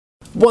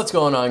What's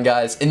going on,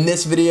 guys? In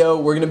this video,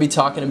 we're going to be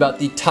talking about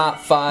the top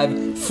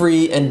 5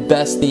 free and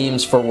best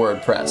themes for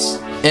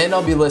WordPress. And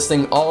I'll be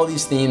listing all of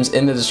these themes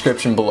in the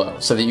description below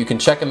so that you can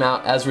check them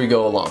out as we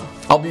go along.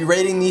 I'll be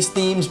rating these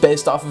themes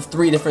based off of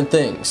 3 different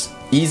things: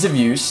 ease of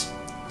use,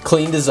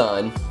 clean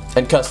design,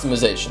 and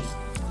customization.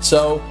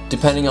 So,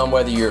 depending on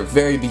whether you're a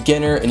very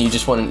beginner and you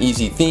just want an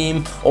easy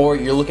theme, or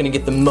you're looking to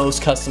get the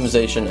most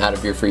customization out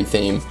of your free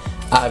theme,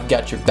 I've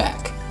got your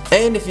back.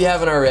 And if you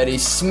haven't already,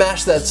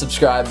 smash that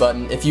subscribe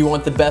button if you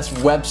want the best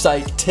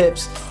website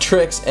tips,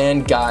 tricks,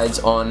 and guides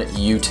on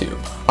YouTube.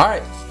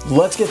 Alright,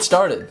 let's get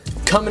started.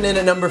 Coming in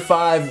at number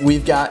 5,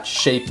 we've got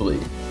Shapely.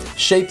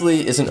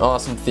 Shapely is an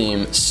awesome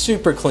theme,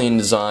 super clean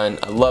design.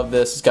 I love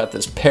this. It's got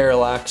this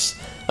parallax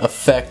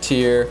effect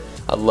here.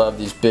 I love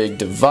these big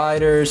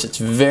dividers. It's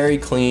very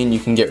clean. You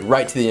can get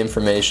right to the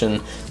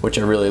information, which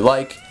I really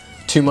like.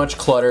 Too much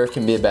clutter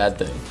can be a bad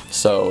thing.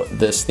 So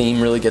this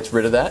theme really gets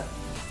rid of that.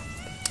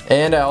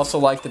 And I also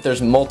like that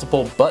there's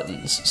multiple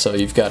buttons. So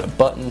you've got a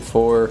button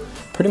for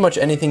pretty much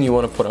anything you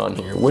want to put on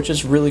here, which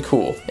is really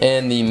cool.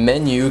 And the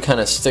menu kind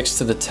of sticks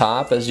to the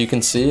top, as you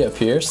can see up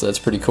here, so that's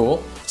pretty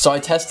cool. So I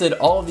tested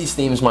all of these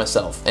themes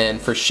myself,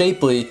 and for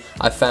Shapely,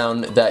 I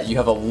found that you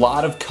have a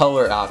lot of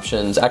color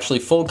options, actually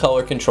full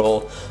color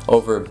control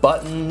over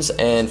buttons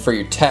and for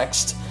your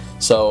text.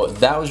 So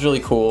that was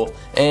really cool,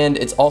 and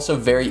it's also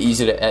very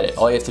easy to edit.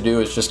 All you have to do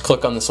is just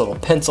click on this little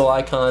pencil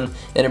icon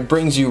and it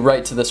brings you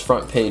right to this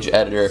front page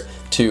editor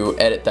to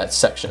edit that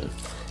section.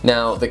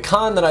 Now, the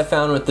con that I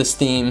found with this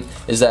theme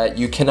is that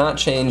you cannot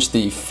change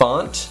the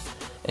font,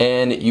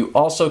 and you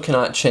also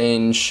cannot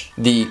change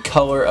the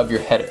color of your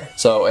header.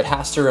 So it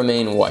has to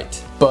remain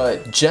white.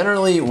 But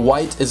generally,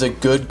 white is a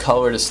good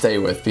color to stay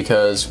with,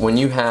 because when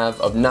you have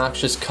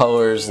obnoxious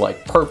colors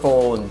like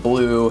purple and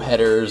blue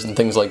headers and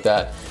things like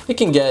that, it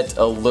can get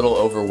a little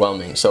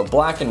overwhelming. So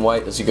black and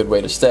white is a good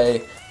way to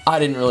stay. I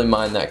didn't really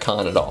mind that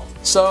con at all.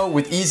 So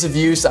with ease of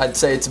use, I'd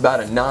say it's about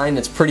a 9,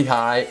 it's pretty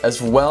high,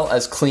 as well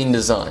as clean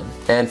design.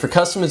 And for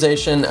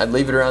customization, I'd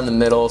leave it around the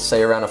middle,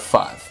 say around a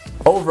 5.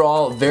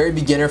 Overall, very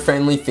beginner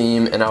friendly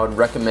theme, and I would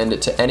recommend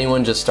it to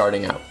anyone just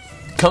starting out.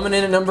 Coming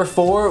in at number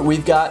 4,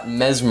 we've got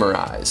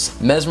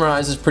Mesmerize.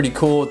 Mesmerize is pretty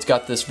cool. It's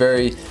got this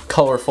very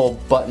colorful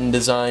button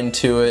design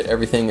to it.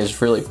 Everything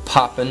is really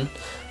poppin'.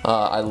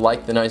 I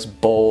like the nice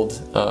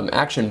bold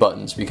action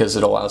buttons because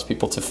it allows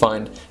people to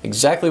find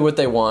exactly what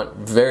they want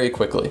very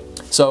quickly.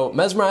 So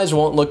Mesmerize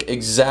won't look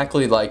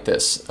exactly like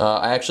this.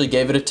 I actually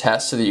gave it a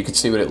test so that you could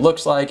see what it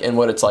looks like and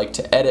what it's like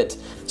to edit.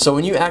 So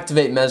when you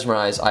activate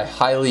Mesmerize, I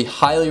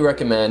highly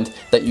recommend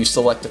that you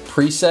select a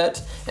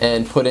preset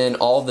and put in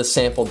all the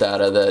sample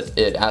data that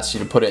it asks you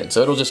to put in.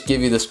 So it'll just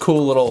give you this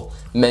cool little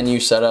menu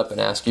setup and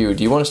ask you,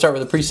 do you want to start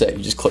with a preset?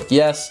 You just click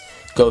yes.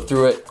 Go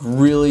through it,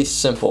 really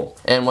simple.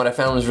 And what I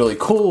found was really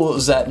cool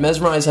is that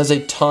Mesmerize has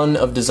a ton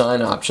of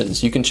design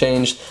options. You can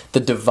change the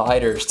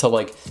dividers to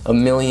like a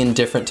million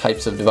different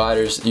types of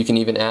dividers. You can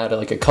even add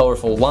like a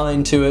colorful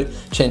line to it,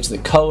 change the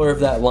color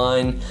of that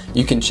line.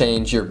 You can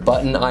change your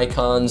button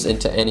icons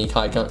into any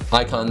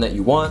icon that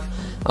you want.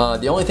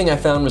 The only thing I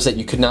found was that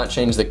you could not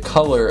change the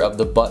color of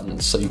the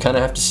buttons, so you kind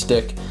of have to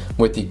stick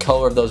with the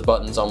color of those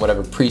buttons on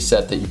whatever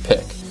preset that you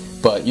pick.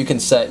 But you can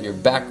set your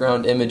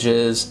background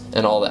images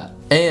and all that.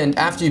 And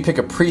after you pick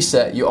a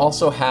preset, you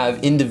also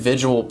have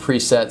individual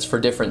presets for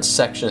different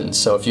sections.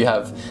 So if you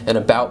have an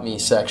About Me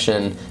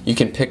section, you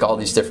can pick all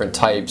these different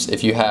types.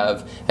 If you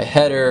have a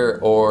header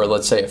or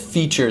let's say a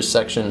features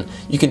section,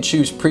 you can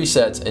choose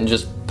presets and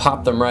just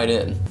pop them right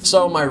in.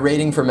 So my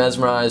rating for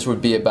Mesmerize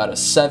would be about a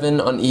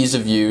 7 on ease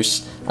of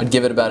use. I'd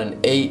give it about an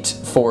 8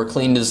 for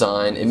clean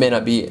design. It may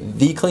not be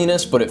the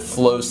cleanest, but it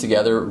flows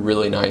together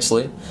really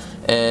nicely.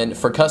 And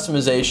for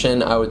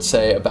customization, I would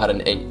say about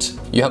an 8.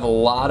 You have a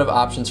lot of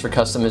options for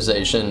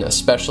customization,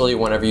 especially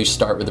whenever you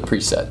start with a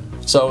preset.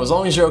 So as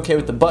long as you're okay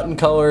with the button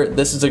color,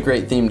 this is a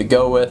great theme to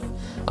go with.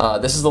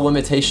 This is the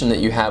limitation that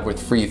you have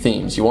with free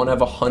themes. You won't have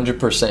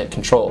 100%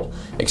 control,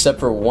 except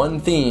for one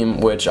theme,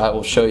 which I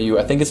will show you.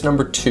 I think it's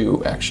number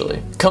 2,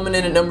 actually. Coming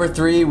in at number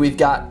 3, we've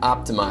got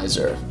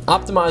Optimizer.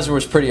 Optimizer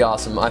was pretty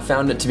awesome. I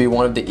found it to be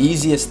one of the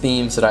easiest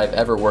themes that I've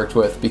ever worked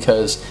with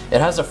because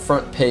it has a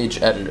front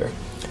page editor.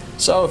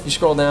 So if you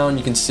scroll down,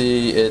 you can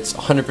see it's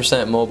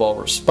 100% mobile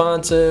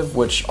responsive,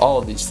 which all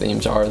of these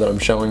themes are that I'm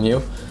showing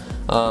you.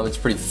 It's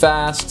pretty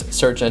fast,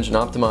 search engine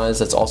optimized,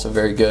 that's also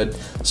very good.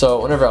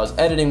 So whenever I was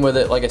editing with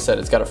it, like I said,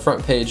 it's got a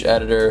front page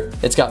editor.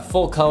 It's got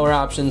full color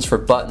options for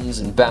buttons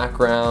and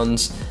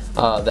backgrounds.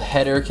 The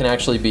header can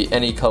actually be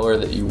any color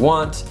that you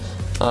want.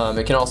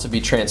 It can also be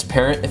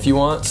transparent if you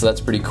want, so that's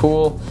pretty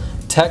cool.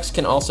 Text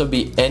can also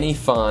be any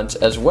font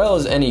as well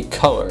as any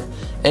color.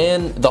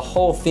 And the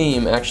whole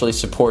theme actually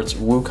supports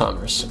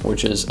WooCommerce,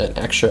 which is an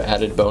extra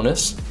added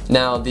bonus.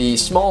 Now, the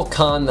small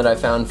con that I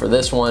found for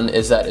this one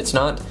is that it's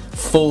not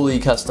fully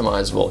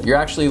customizable. You're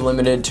actually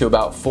limited to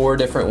about 4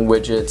 different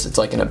widgets. It's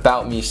like an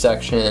About Me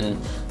section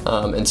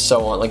and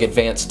so on, like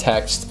advanced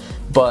text.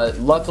 but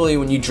luckily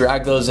when you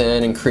drag those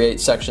in and create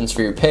sections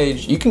for your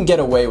page, you can get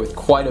away with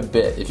quite a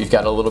bit if you've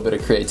got a little bit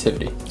of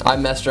creativity. I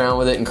messed around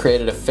with it and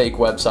created a fake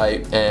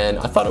website, and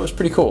I thought it was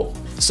pretty cool.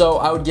 So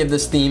I would give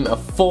this theme a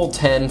full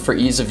 10 for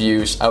ease of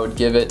use. I would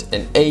give it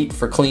an 8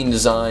 for clean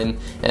design,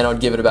 and I would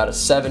give it about a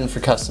 7 for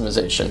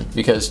customization,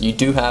 because you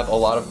do have a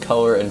lot of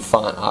color and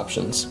font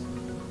options.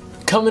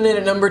 Coming in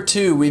at number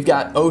 2, we've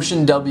got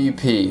Ocean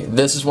WP.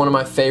 This is one of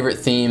my favorite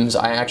themes.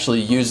 I actually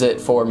use it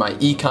for my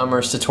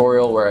e-commerce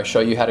tutorial where I show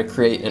you how to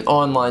create an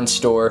online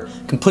store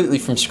completely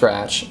from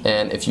scratch.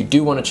 And if you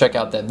do want to check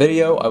out that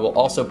video, I will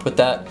also put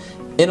that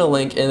in a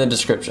link in the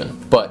description.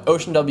 But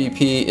Ocean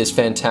WP is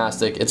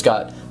fantastic. It's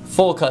got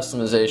full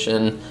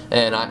customization,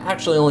 and I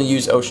actually only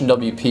use Ocean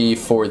WP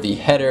for the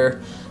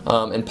header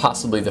and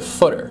possibly the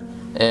footer.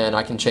 And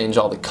I can change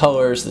all the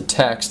colors, the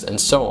text, and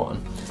so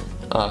on.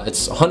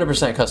 It's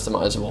 100%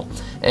 customizable.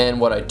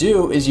 And what I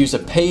do is use a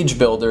page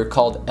builder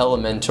called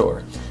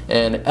Elementor.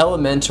 And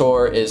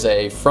Elementor is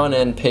a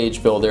front-end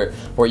page builder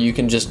where you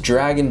can just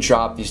drag and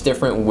drop these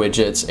different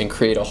widgets and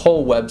create a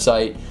whole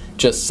website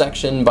just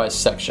section by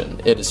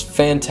section. It is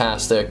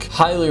fantastic.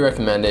 Highly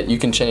recommend it. You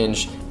can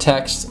change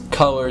text,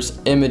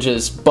 colors,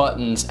 images,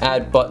 buttons,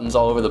 add buttons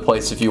all over the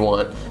place if you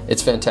want.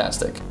 It's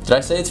fantastic. Did I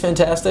say it's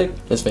fantastic?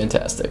 It's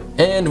fantastic.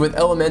 And with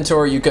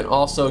Elementor, you can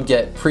also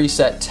get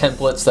preset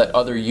templates that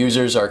other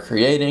users are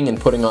creating and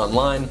putting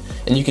online,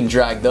 and you can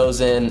drag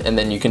those in, and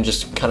then you can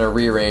just kind of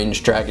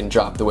rearrange, drag and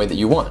drop the way that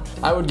you want.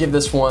 I would give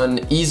this one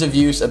ease of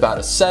use about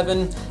a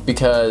 7,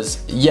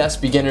 because yes,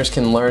 beginners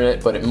can learn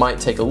it, but it might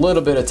take a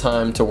little bit of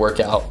time to work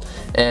out.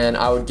 And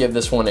I would give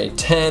this one a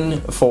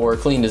 10 for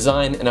clean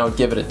design, and I would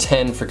give it a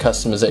 10 for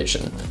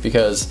customization,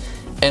 because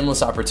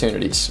endless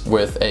opportunities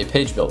with a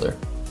page builder.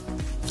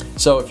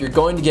 So if you're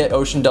going to get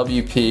Ocean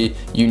WP,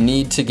 you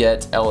need to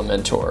get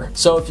Elementor.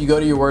 So if you go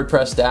to your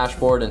WordPress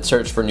dashboard and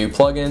search for new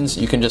plugins,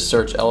 you can just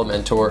search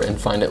Elementor and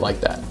find it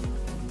like that.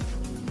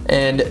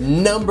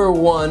 And number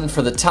 1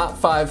 for the top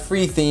 5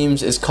 free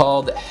themes is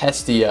called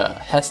Hestia.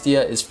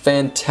 Hestia is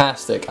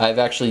fantastic. I've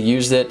actually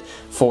used it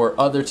for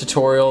other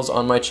tutorials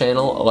on my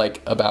channel,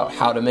 like about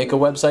how to make a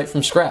website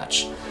from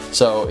scratch.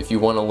 So if you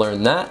want to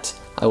learn that,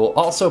 I will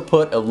also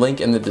put a link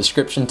in the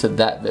description to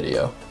that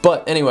video.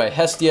 But anyway,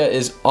 Hestia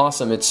is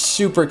awesome. It's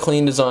super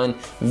clean design,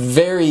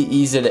 very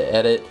easy to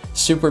edit,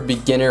 super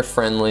beginner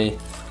friendly.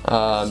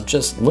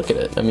 Just look at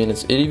it. I mean,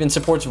 it even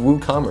supports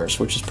WooCommerce,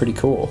 which is pretty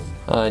cool.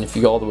 And if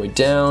you go all the way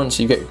down,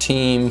 so you got your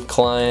team,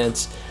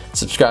 clients,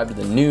 subscribe to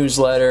the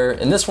newsletter,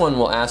 and this one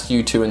will ask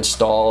you to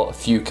install a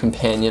few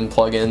companion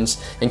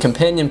plugins. And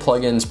companion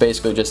plugins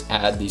basically just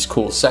add these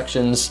cool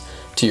sections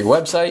to your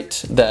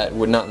website that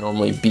would not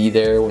normally be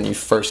there when you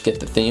first get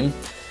the theme.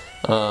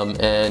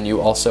 And you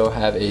also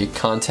have a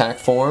contact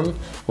form,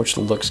 which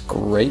looks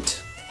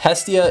great.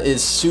 Hestia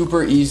is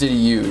super easy to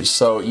use,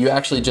 so you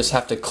actually just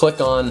have to click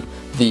on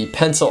the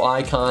pencil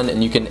icon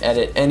and you can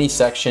edit any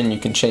section. You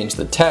can change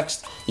the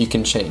text, you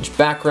can change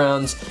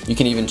backgrounds, you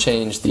can even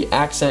change the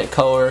accent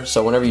color.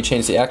 So whenever you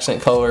change the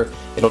accent color,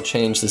 it'll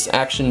change this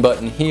action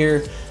button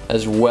here,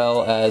 as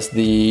well as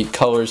the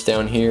colors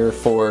down here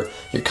for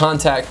your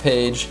contact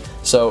page.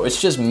 So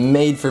it's just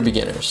made for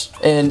beginners.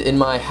 And in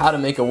my how to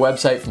make a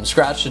website from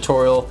scratch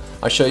tutorial,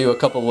 I show you a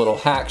couple little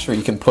hacks where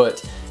you can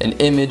put an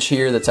image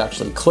here that's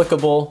actually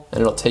clickable,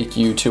 and it'll take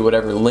you to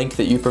whatever link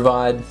that you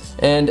provide.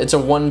 And it's a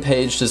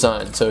one-page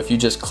design, so if you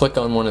just click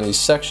on one of these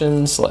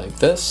sections like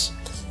this,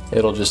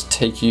 it'll just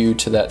take you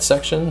to that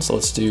section. So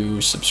let's do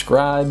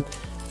subscribe.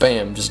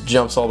 Bam, just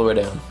jumps all the way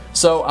down.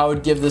 So I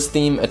would give this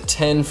theme a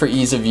 10 for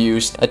ease of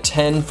use, a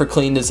 10 for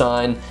clean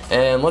design,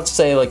 and let's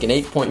say like an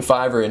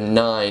 8.5 or a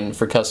 9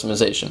 for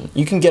customization.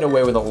 You can get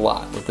away with a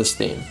lot with this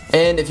theme.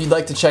 And if you'd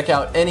like to check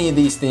out any of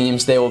these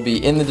themes, they will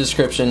be in the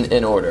description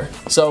in order.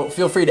 So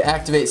feel free to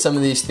activate some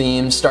of these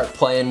themes, start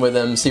playing with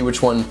them, see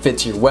which one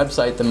fits your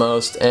website the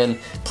most, and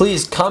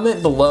please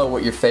comment below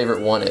what your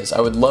favorite one is. I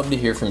would love to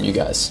hear from you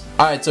guys.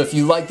 Alright, so if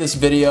you like this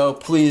video,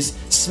 please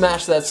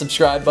smash that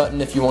subscribe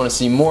button if you want to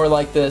see more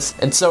like this.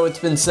 And so it's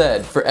been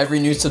said, for every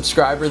new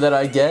subscriber that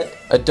I get,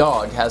 a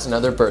dog has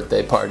another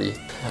birthday party.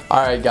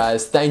 Alright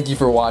guys, thank you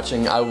for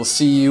watching. I will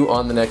see you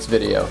on the next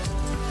video.